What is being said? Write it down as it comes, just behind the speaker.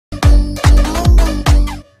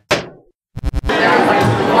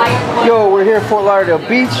Yo, we're here in Fort Lauderdale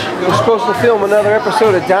Beach. We're supposed to film another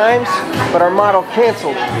episode of Dimes, but our model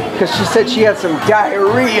canceled because she said she had some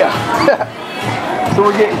diarrhea. So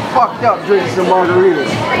we're getting fucked up drinking some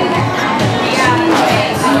margaritas.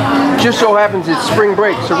 Just so happens it's spring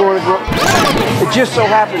break, so we're going to go. It just so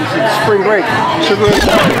happens it's spring break, so we're going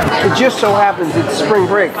to. It just so happens it's spring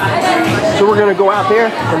break, so we're going to go out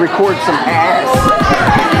there and record some ass.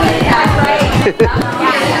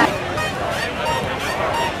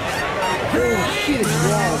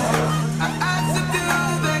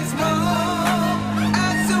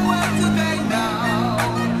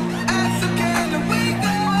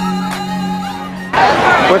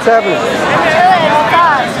 What's happening?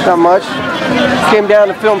 Not much. Came down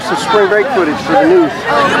to film some spring break footage for the news.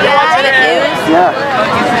 Yeah.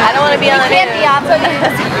 I don't want to be on the news.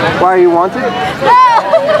 Why are you wanted? No!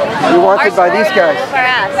 You're wanted by these guys.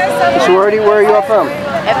 So where are you all from?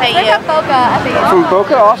 FAU. From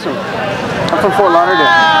Boca? Awesome. I'm from Fort Lauderdale.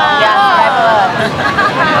 Yeah.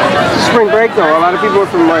 Spring break though, a lot of people are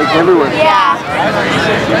from like everywhere. Yeah.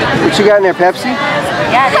 What you got in there, Pepsi?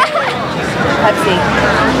 Yeah, dude. Pepsi.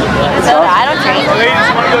 Soda. I don't drink.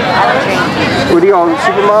 What are you all,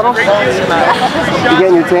 supermodels? You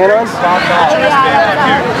getting your tan on?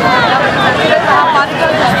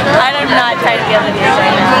 I'm not trying to be on the news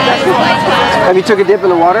right now. Have you took a dip in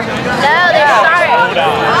the water? No, there's sharks.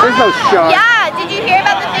 There's no shark. Yeah, did you hear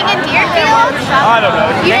about the thing in Deerfield? I don't know.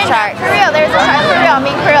 You didn't shark. For real, there's a shark for real. I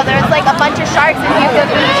mean for real, there's like a bunch of sharks in Deerfield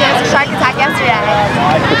Beach and there's a shark attack yesterday.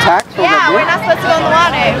 Attack? Yeah, we're not supposed to go in the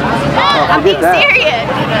water. I'm being serious.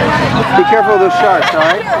 Be careful of those sharks,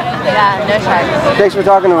 alright? Yeah, no sharks. Thanks for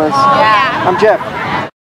talking to us. Yeah. I'm Jeff.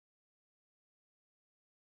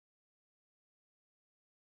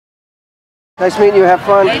 Nice meeting you. Have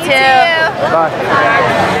fun. You too. Bye.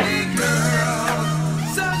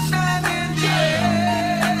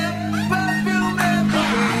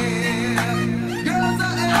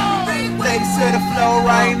 To the flow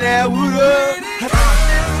right now. What's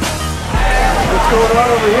going on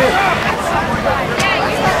over here?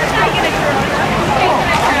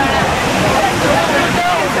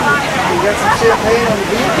 You got some champagne on the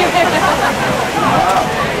beach? Wow.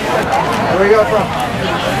 Where you go from?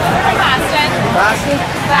 Boston. Boston?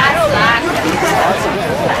 Awesome.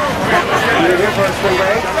 You're here for a spring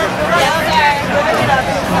break?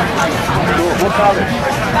 Cool. What college?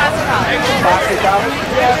 Boston College. Boston College?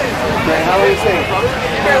 Okay, how are you staying?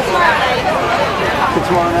 For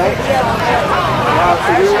tomorrow night? Wow, so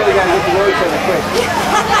we really got to get to know each other quick.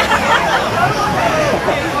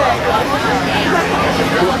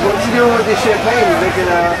 What's you doing with this champagne? You're making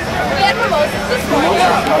We had mimosas this morning.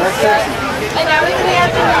 Oh, that's sexy. And now we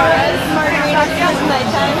have margaritas at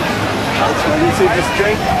nighttime. That's what you say, just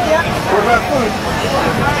drink? Yeah. What about food?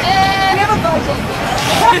 We have a budget.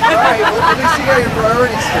 Alright, well at least you got your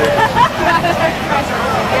priorities straight.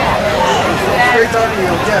 It's great talking to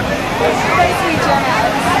you, Jeff. Nice to meet you,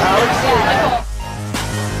 Alex.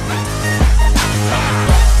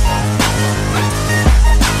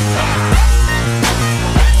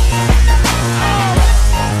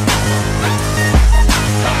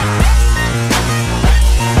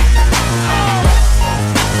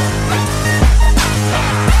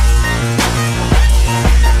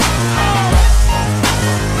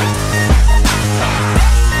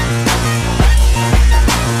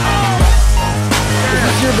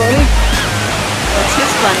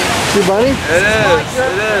 Your bunny? It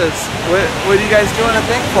is. What are you guys doing a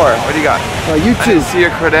thing for? What do you got? YouTube. See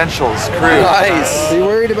your credentials, crew. Nice. Are you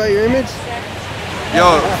worried about your image?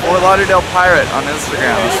 Yo, Fort Lauderdale Pirate on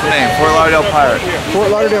Instagram. That's the name. Fort Lauderdale Pirate.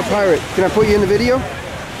 Fort Lauderdale Pirate. Can I put you in the video?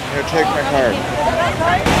 Here, take my card.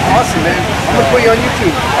 Awesome, man. I'm gonna put you on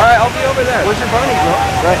YouTube. Alright, I'll be over there. Where's your bunny, bro?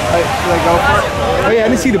 Right, should I go for it? Oh yeah, I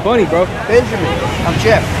didn't see the bunny, bro. Benjamin. I'm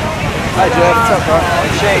Jeff. Hi, Jeff. What's up, bro? I'm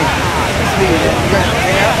Shane. Nice to meet you. You guys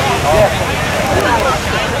hang out? Yeah.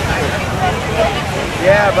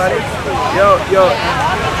 Yeah, buddy. Yo.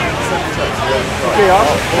 Okay,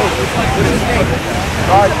 awesome. What's his name?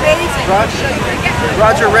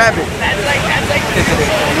 Roger Rabbit.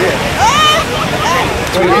 Yeah.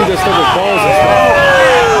 Trying to do this stuff with balls and stuff.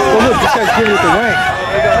 Oh look, this guy's giving it the wank.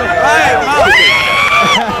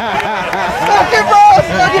 Suck it, bro!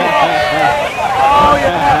 Suck it! Oh,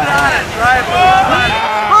 yeah. Right,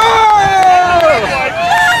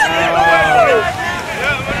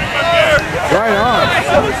 Right on.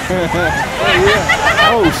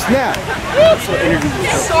 Oh snap.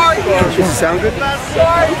 Sorry. Does it sound good?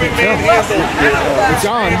 Sorry. It's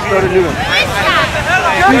on. Start a new one.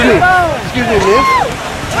 Excuse me, miss.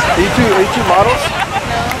 Are you two models?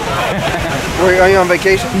 Are you on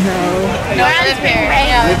vacation? No, I live here.